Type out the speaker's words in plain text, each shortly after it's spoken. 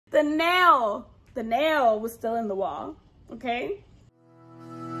The nail was still in the wall, okay?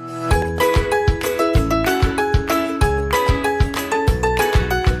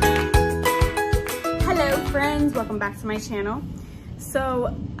 Hello friends, welcome back to my channel.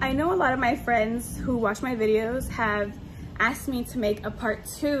 So I know a lot of my friends who watch my videos have asked me to make a part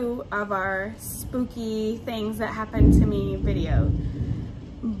 2 of our spooky things that happened to me video,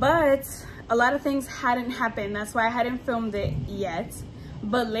 but a lot of things hadn't happened. That's why I hadn't filmed it yet.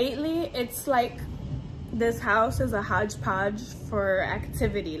 But lately it's like this house is a hodgepodge for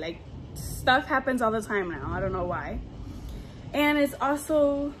activity. Like stuff happens all the time now. I don't know why. And it's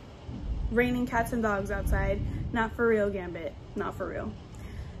also raining cats and dogs outside. Not for real, Gambit. Not for real.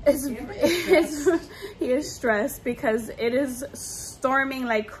 He is stressed because it is storming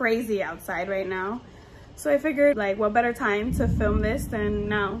like crazy outside right now. So I figured, like, what better time to film this than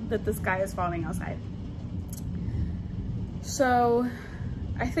now that the sky is falling outside. So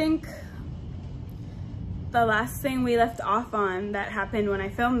I think the last thing we left off on that happened when I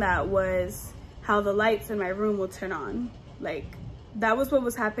filmed that was how the lights in my room will turn on. Like, that was what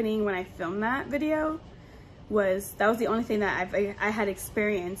was happening when I filmed that video. That was the only thing that I had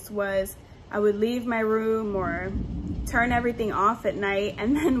experienced, was I would leave my room or turn everything off at night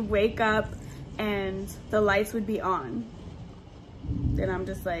and then wake up and the lights would be on. Then I'm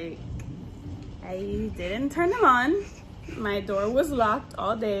just like, I didn't turn them on. My door was locked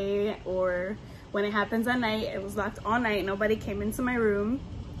all day, or when it happens at night, it was locked all night. Nobody came into my room,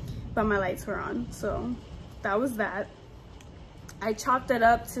 but my lights were on. So that was that. I chalked it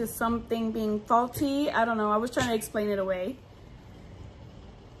up to something being faulty. I don't know. I was trying to explain it away.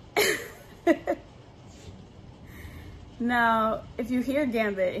 Now, if you hear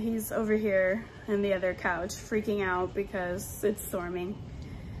Gambit, he's over here in the other couch freaking out because it's storming.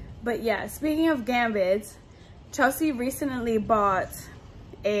 But yeah, speaking of Gambit, Chelsea recently bought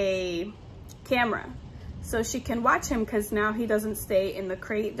a camera so she can watch him, because now he doesn't stay in the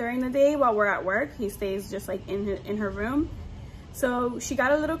crate during the day while we're at work. He stays just like in her room. So she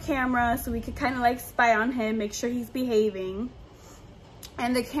got a little camera so we could kind of like spy on him, make sure he's behaving.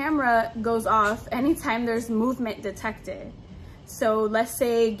 And the camera goes off anytime there's movement detected. So let's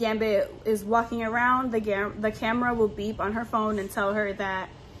say Gambit is walking around, the camera will beep on her phone and tell her that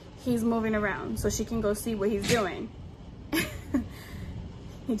he's moving around so she can go see what he's doing.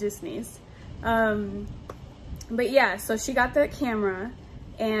 He just sneezed. But yeah, so she got that camera,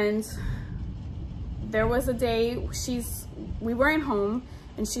 and there was a day we weren't home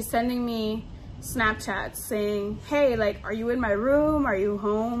and she's sending me Snapchats saying, hey, like, are you in my room? Are you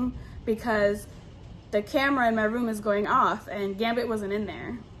home? Because the camera in my room is going off and Gambit wasn't in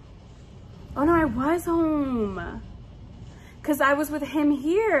there. Oh no, I was home. Because I was with him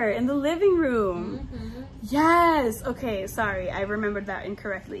here in the living room. Mm-hmm. Yes. Okay, sorry. I remembered that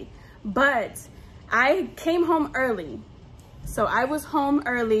incorrectly. But I came home early. So I was home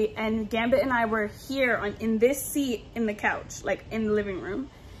early and Gambit and I were here in this seat in the couch, like in the living room.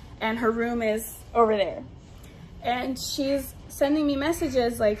 And her room is over there. And she's sending me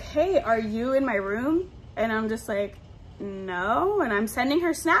messages like, hey, are you in my room? And I'm just like, no. And I'm sending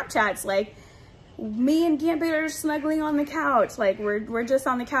her Snapchats like, me and Gambit are snuggling on the couch. Like we're just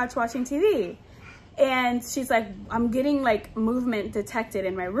on the couch watching TV. And she's like, I'm getting like movement detected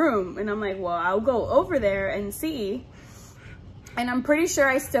in my room. And I'm like, well, I'll go over there and see. And I'm pretty sure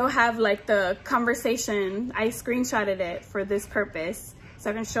I still have like the conversation. I screenshotted it for this purpose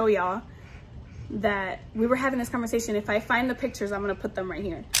so I can show y'all that we were having this conversation. If I find the pictures, I'm gonna put them right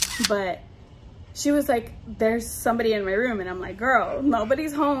here. But she was like, there's somebody in my room. And I'm like, girl,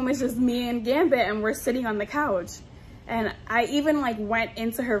 nobody's home. It's just me and Gambit and we're sitting on the couch. And I even like went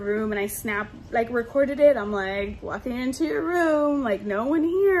into her room and I recorded it. I'm like, walking into your room, like no one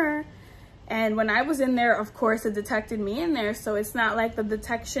here. And when I was in there, of course, it detected me in there. So it's not like the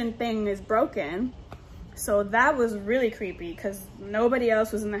detection thing is broken. So that was really creepy because nobody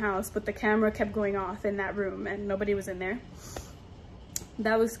else was in the house, but the camera kept going off in that room and nobody was in there.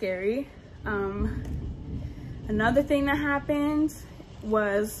 That was scary. Another thing that happened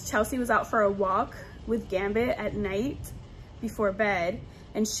was Chelsea was out for a walk with Gambit at night before bed.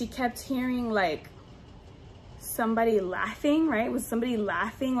 And she kept hearing like somebody laughing, right? Was somebody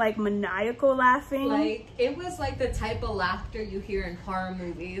laughing, like maniacal laughing? Like, it was like the type of laughter you hear in horror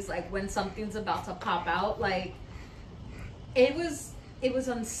movies, like when something's about to pop out. Like, it was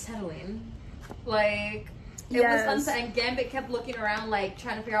unsettling. Like, it was unsettling. And Gambit kept looking around, like,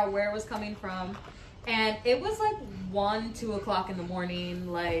 trying to figure out where it was coming from. And it was like 1, 2 o'clock in the morning.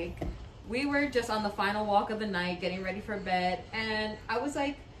 Like, we were just on the final walk of the night, getting ready for bed. And I was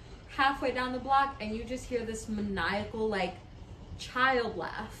like halfway down the block, and you just hear this maniacal, like, child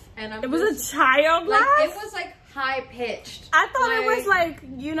laugh. And it was a child laugh? Like, it was like high pitched. I thought it was like,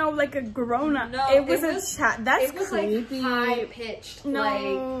 you know, like a grown up. No, it was a child. That's it was creepy. like high pitched. No,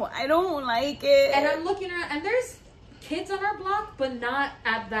 I don't like it. And I'm looking around, and there's kids on our block, but not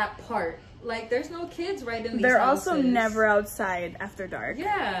at that part. Like, there's no kids right in these They're houses. also never outside after dark.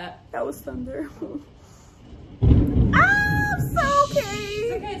 Yeah. That was thunder. Ah, I'm so okay.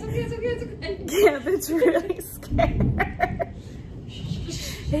 It's okay, it's okay, it's okay, it's okay. Yeah, it's really scared.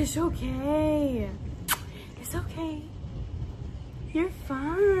 It's okay. It's okay. You're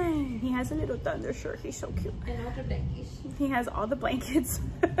fine. He has a little thunder shirt. He's so cute. And all the blankets. He has all the blankets.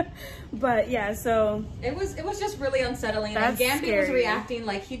 But yeah, so it was just really unsettling. That's and Gambi scary. was reacting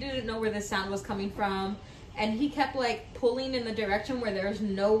like he didn't know where the sound was coming from, and he kept like pulling in the direction where there was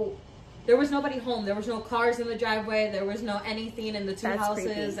nobody home. There was no cars in the driveway. There was no anything in the two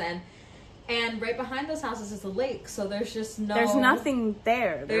houses, creepy. and right behind those houses is a lake. So there's just there's nothing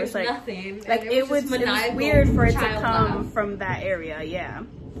there. There's like nothing. Like it was weird for it to come from that area. Yeah.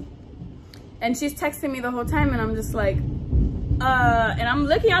 And she's texting me the whole time, and I'm just like, and I'm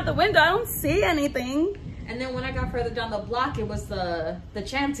looking out the window. I don't see anything. And then when I got further down the block, it was the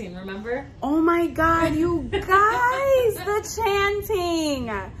chanting, remember? Oh my God, you guys, the chanting.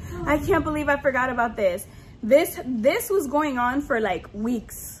 I can't believe I forgot about this. This was going on for like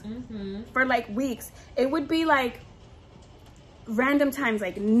weeks. Mm-hmm. For like weeks. It would be like random times,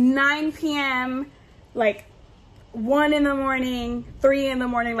 like 9 p.m., like 1 in the morning, 3 in the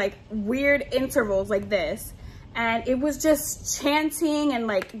morning, like weird intervals like this. And it was just chanting and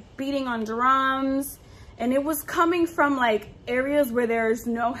like beating on drums. And it was coming from like areas where there's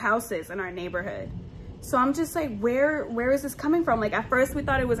no houses in our neighborhood. So I'm just like, where is this coming from? Like at first we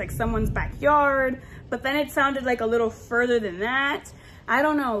thought it was like someone's backyard, but then it sounded like a little further than that. I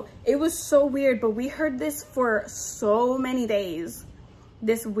don't know. It was so weird, but we heard this for so many days.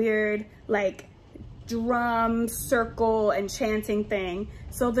 This weird like drum circle and chanting thing.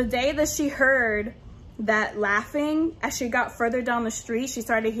 So the day that she heard that laughing, as she got further down the street, she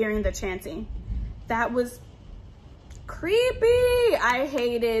started hearing the chanting. That was creepy. I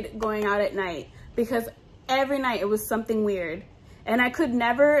hated going out at night because every night it was something weird. And I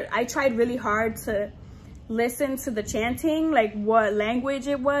tried really hard to listen to the chanting, like what language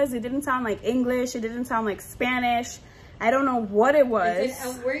it was. It didn't sound like English. It didn't sound like Spanish. I don't know what it was.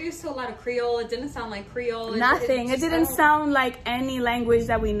 We're used to a lot of Creole. It didn't sound like Creole. Nothing. It didn't sound like any language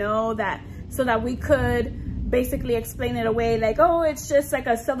that we know, so that we could basically explain it away like, oh, it's just like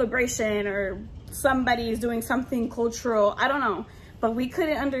a celebration or somebody's doing something cultural. I don't know. But we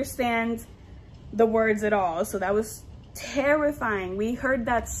couldn't understand the words at all. So that was terrifying. We heard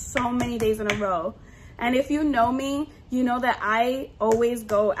that so many days in a row. And if you know me, you know that I always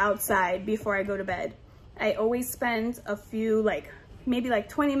go outside before I go to bed. I always spend a few, maybe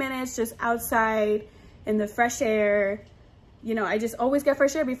 20 minutes just outside in the fresh air. You know, I just always get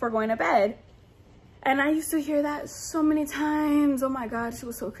fresh air before going to bed. And I used to hear that so many times. Oh my gosh, it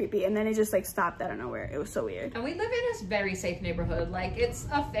was so creepy. And then it just stopped out of nowhere. It was so weird. And we live in a very safe neighborhood. Like, it's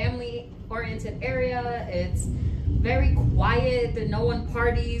a family-oriented area. It's very quiet. No one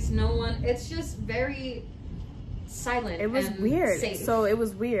parties. It's just very silent. It was weird. Safe. So it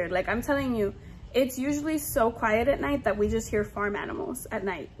was weird. Like, I'm telling you, it's usually so quiet at night that we just hear farm animals at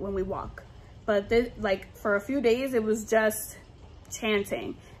night when we walk. But for a few days, it was just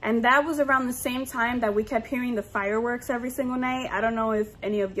chanting. And that was around the same time that we kept hearing the fireworks every single night. I don't know if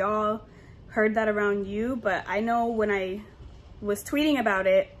any of y'all heard that around you, but I know when I was tweeting about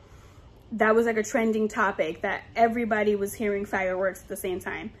it, that was like a trending topic, that everybody was hearing fireworks at the same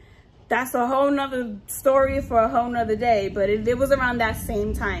time. That's a whole nother story for a whole nother day, but it was around that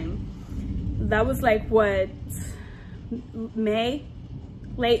same time. That was like what, May?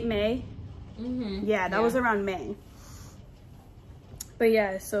 Late May? Mm-hmm. Yeah, that was around May. But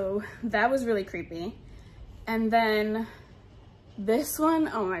yeah, so that was really creepy. And then this one,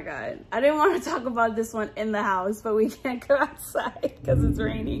 oh my God. I didn't want to talk about this one in the house, but we can't go outside because it's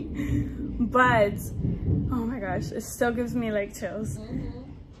raining. But, oh my gosh, it still gives me chills. Mm-hmm.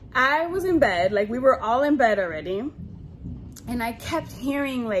 I was in bed, we were all in bed already. And I kept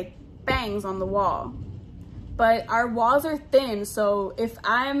hearing bangs on the wall. But our walls are thin, so if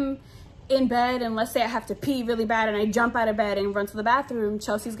I'm in bed and let's say I have to pee really bad and I jump out of bed and run to the bathroom,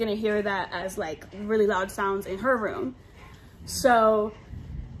 Chelsea's gonna hear that as really loud sounds in her room. So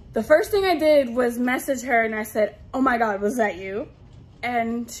the first thing I did was message her and I said, oh my God, was that you?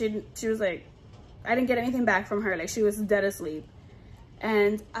 And she was like, I didn't get anything back from her. She was dead asleep.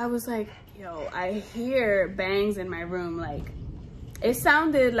 And I was like, yo, I hear bangs in my room It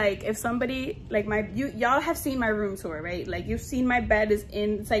sounded like if somebody, like y'all have seen my room tour, right? Like you've seen my bed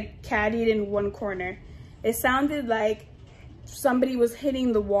it's like caddied in one corner. It sounded like somebody was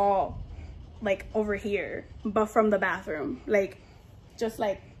hitting the wall, like over here, but from the bathroom. Like, just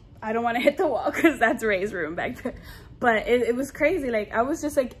like, I don't want to hit the wall because that's Ray's room back there. But it was crazy. Like, I was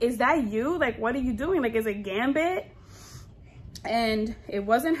just like, is that you? Like, what are you doing? Like, is it Gambit? And it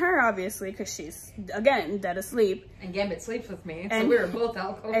wasn't her, obviously, because she's, again, dead asleep. And Gambit sleeps with me, so we were both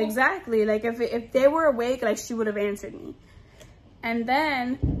out cold. Exactly. Like, if they were awake, like, she would have answered me. And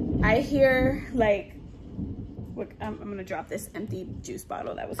then I hear, like, look, I'm going to drop this empty juice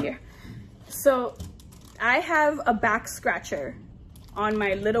bottle that was here. So I have a back scratcher on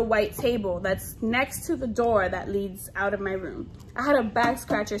my little white table that's next to the door that leads out of my room. I had a back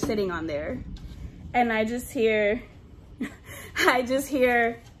scratcher sitting on there. And I just hear...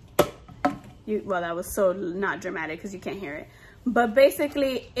 well, that was so not dramatic because you can't hear it, but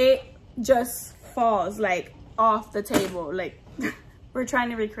basically it just falls like off the table. Like we're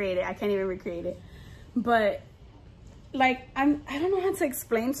trying to recreate it. I can't even recreate it, but like I don't know how to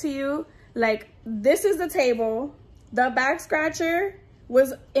explain to you. Like, this is the table, the back scratcher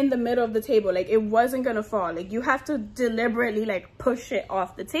was in the middle of the table. Like, it wasn't gonna fall. Like, you have to deliberately like push it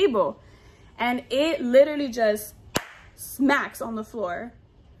off the table, and it literally just smacks on the floor.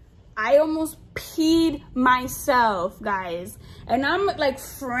 I almost peed myself, guys. And I'm like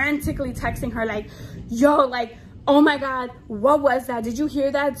frantically texting her like, yo, like, oh my God, what was that? Did you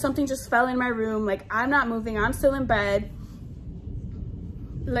hear that? Something just fell in my room. Like, I'm not moving. I'm still in bed.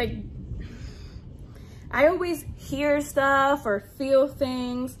 Like, I always hear stuff or feel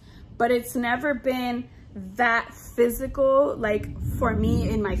things, but it's never been that physical, like, for me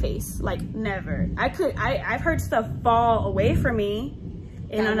in my face. Like, never. I've heard stuff fall away from me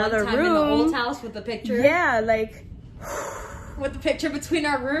in another room. In the old house with the picture. Yeah, like with the picture between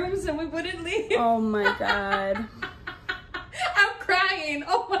our rooms and we wouldn't leave. Oh my God. I'm crying.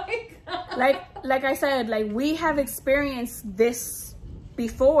 Oh my God. Like I said, like, we have experienced this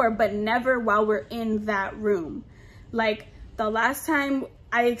before, but never while we're in that room. Like, the last time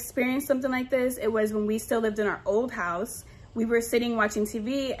I experienced something like this, it was when we still lived in our old house. We were sitting watching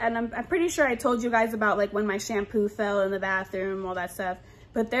TV, and I'm pretty sure I told you guys about like when my shampoo fell in the bathroom, all that stuff.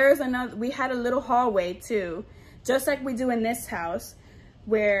 But there's another, we had a little hallway too, just like we do in this house,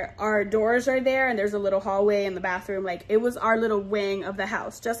 where our doors are there and there's a little hallway in the bathroom. Like, it was our little wing of the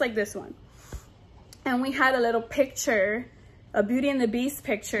house, just like this one. And we had a little picture, a Beauty and the Beast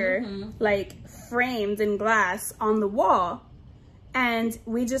picture, like framed in glass on the wall. And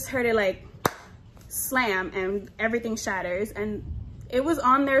we just heard it like slam and everything shatters. And it was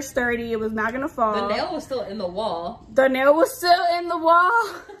on there sturdy. It was not gonna fall. The nail was still in the wall. The nail was still in the wall.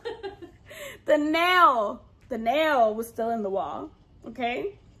 The nail was still in the wall.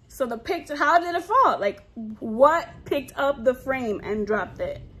 Okay? So the picture, how did it fall? Like, what picked up the frame and dropped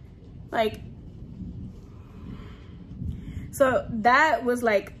it? Like, so that was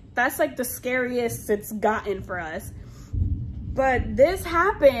like, that's like the scariest it's gotten for us. But this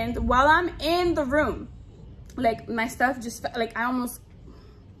happened while I'm in the room. Like, my stuff just, like, I almost,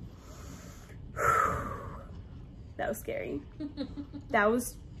 that was scary. That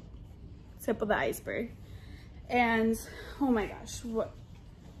was tip of the iceberg. And, oh my gosh, what,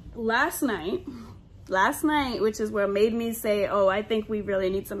 last night, which is what made me say, oh, I think we really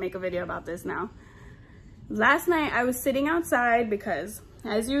need to make a video about this now. Last night, I was sitting outside because,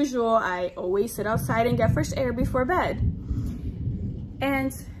 as usual, I always sit outside and get fresh air before bed.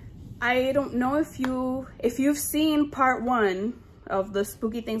 And I don't know if you've seen part 1 of the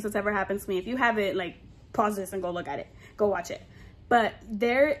spooky things that's ever happened to me. If you haven't, like, pause this and go look at it. Go watch it. But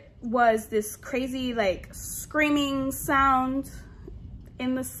there was this crazy, like, screaming sound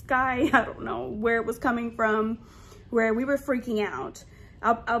in the sky. I don't know where it was coming from, where we were freaking out.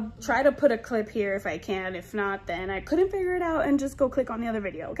 I'll try to put a clip here if I can. If not, then I couldn't figure it out and just go click on the other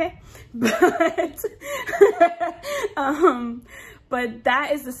video, okay? But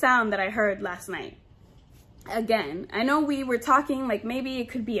that is the sound that I heard last night. Again, I know we were talking like maybe it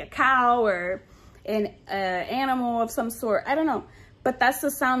could be a cow or an animal of some sort. I don't know. But that's the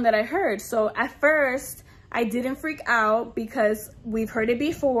sound that I heard. So at first, I didn't freak out because we've heard it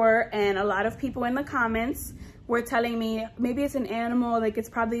before. And a lot of people in the comments were telling me maybe it's an animal. Like, it's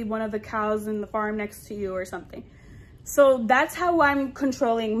probably one of the cows in the farm next to you or something. So that's how I'm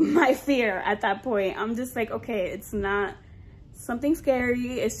controlling my fear at that point. I'm just like, okay, it's not something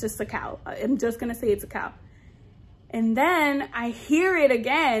scary, it's just a cow. I'm just gonna say it's a cow. And then I hear it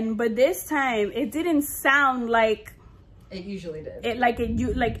again, but this time it didn't sound like it usually did.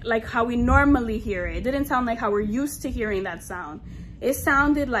 Like how we normally hear it. It didn't sound like how we're used to hearing that sound. It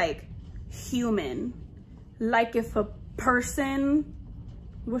sounded like human, like if a person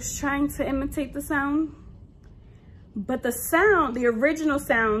was trying to imitate the sound. But the sound, the original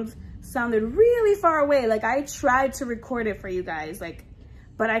sound, sounded really far away. Like I tried to record it for you guys, like,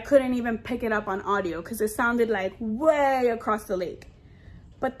 but I couldn't even pick it up on audio because it sounded like way across the lake.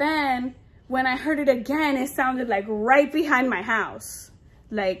 But then when I heard it again, it sounded like right behind my house,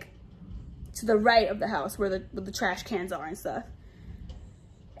 like to the right of the house where the trash cans are and stuff.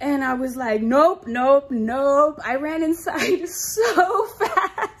 And I was like, nope, nope, nope. I ran inside so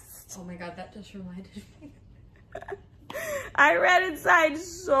fast. Oh my God, that just reminded me. I ran inside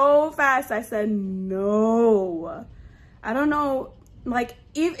so fast. I said, no. I don't know. Like,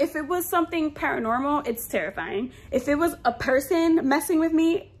 if it was something paranormal, it's terrifying. If it was a person messing with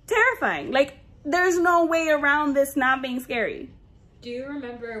me, terrifying. Like, there's no way around this not being scary. Do you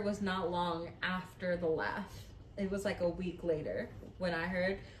remember it was not long after the laugh? It was like a week later when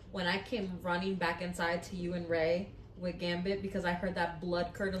I came running back inside to you and Ray with Gambit because I heard that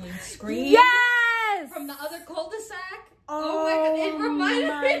blood-curdling scream. Yes! From the other cul-de-sac. Oh my God, it reminded me.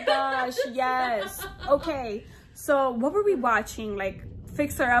 Oh my gosh, yes. Okay, so what were we watching? Like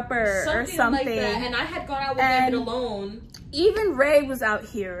Fixer Upper or something. Like that. And I had gone out with Gambit alone. Even Ray was out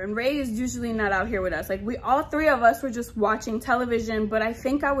here, and Ray is usually not out here with us. Like all three of us were just watching television, but I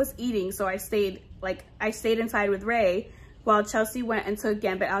think I was eating, so I stayed inside with Ray while Chelsea went and took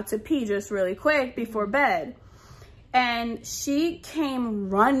Gambit out to pee just really quick before bed. And she came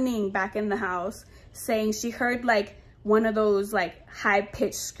running back in the house saying she heard like one of those like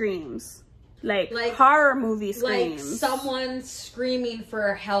high-pitched screams, like horror movie screams. Like someone screaming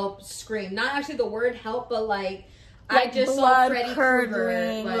for help scream. Not actually the word help, but like I just saw Freddy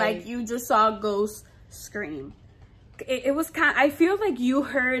Krueger. Like you just saw a ghost scream. It was kind of, I feel like you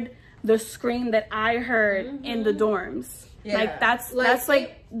heard the scream that I heard in the dorms. Yeah. Like that's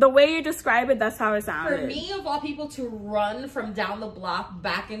like the way you describe it, that's how it sounded. For me, of all people, to run from down the block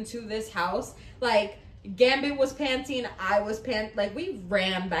back into this house, like Gambit was panting, I was panting, like we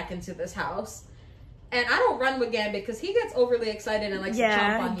ran back into this house. And I don't run with Gambit because he gets overly excited and likes to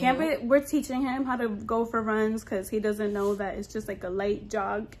chomp on you. Gambit, we're teaching him how to go for runs because he doesn't know that it's just like a light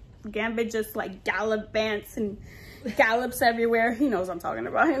jog. Gambit just like gallivants and gallops everywhere. He knows I'm talking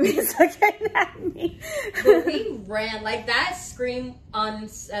about him. He's looking at me. But we ran, like that scream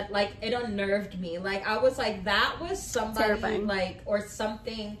like it unnerved me. Like I was like, that was somebody terrifying. Like or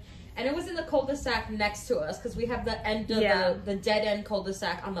something. And it was in the cul-de-sac next to us because we have the end of the dead end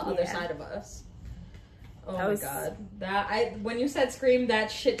cul-de-sac on the other side of us. Oh my God. When you said scream,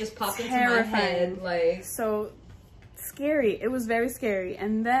 that shit just popped into my head. Like so scary. It was very scary.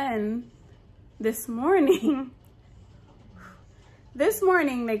 And then this morning,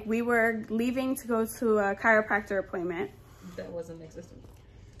 like we were leaving to go to a chiropractor appointment. That wasn't existent.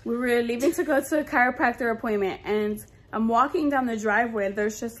 We were leaving to go to a chiropractor appointment, and I'm walking down the driveway.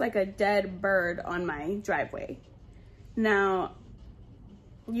 There's just like a dead bird on my driveway. Now,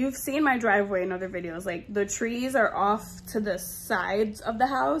 you've seen my driveway in other videos. Like the trees are off to the sides of the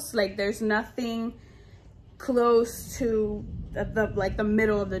house. Like there's nothing close to the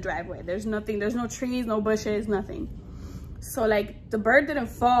middle of the driveway. There's nothing, there's no trees, no bushes, nothing. So like the bird didn't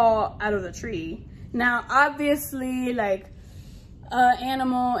fall out of the tree. Now, obviously, like an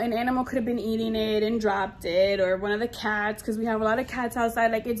animal could have been eating it and dropped it, or one of the cats, because we have a lot of cats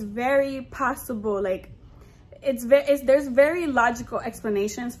outside. Like it's very possible, like there's very logical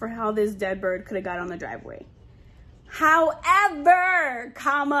explanations for how this dead bird could have got on the driveway. However,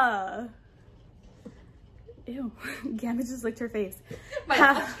 ew, Gambit just licked her face. My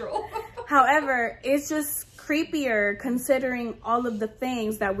nostril. However, it's just creepier considering all of the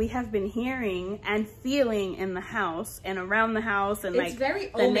things that we have been hearing and feeling in the house and around the house and like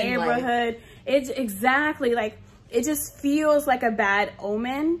the neighborhood. It's exactly like, it just feels like a bad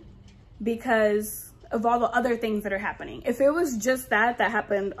omen because of all the other things that are happening. If it was just that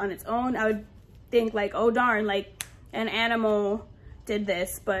happened on its own, I would think like, oh darn, like an animal did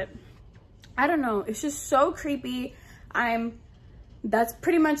this, but I don't know. It's just so creepy. That's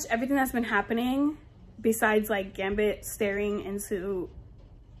pretty much everything that's been happening besides like Gambit staring into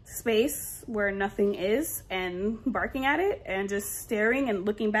space where nothing is and barking at it and just staring and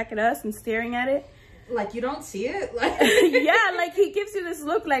looking back at us and staring at it. Like you don't see it? Like yeah, like he gives you this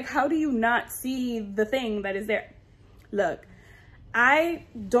look like, how do you not see the thing that is there? Look, I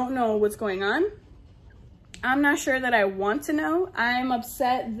don't know what's going on. I'm not sure that I want to know. I'm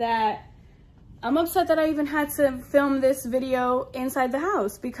upset that I even had to film this video inside the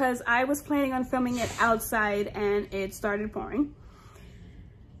house because I was planning on filming it outside and it started pouring.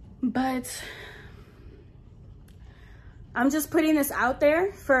 But I'm just putting this out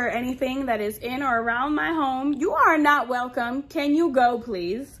there for anything that is in or around my home. You are not welcome. Can you go,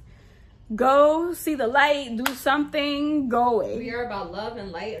 please? Go see the light, do something, go away. We are about love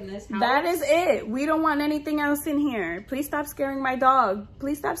and light in this house. That is it. We don't want anything else in here. Please stop scaring my dog.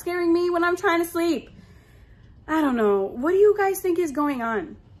 Please stop scaring me when I'm trying to sleep. I don't know. What do you guys think is going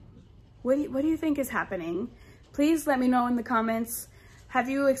on? What do you think is happening? Please let me know in the comments. Have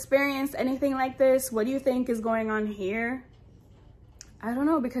you experienced anything like this? What do you think is going on here? I don't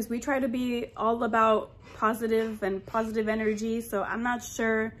know, because we try to be all about positive and positive energy, so I'm not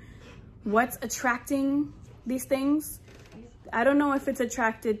sure what's attracting these things. I don't know if it's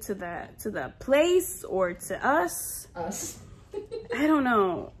attracted to the place or to us. Us. I don't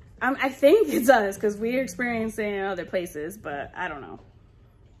know. I think it's us because we're experiencing it in other places, but I don't know.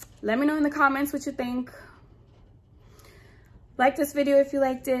 Let me know in the comments what you think. Like this video if you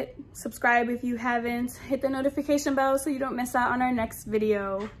liked it. Subscribe if you haven't. Hit the notification bell so you don't miss out on our next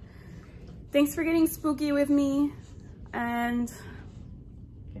video. Thanks for getting spooky with me. And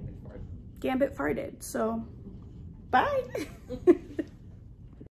Gambit farted. So, bye.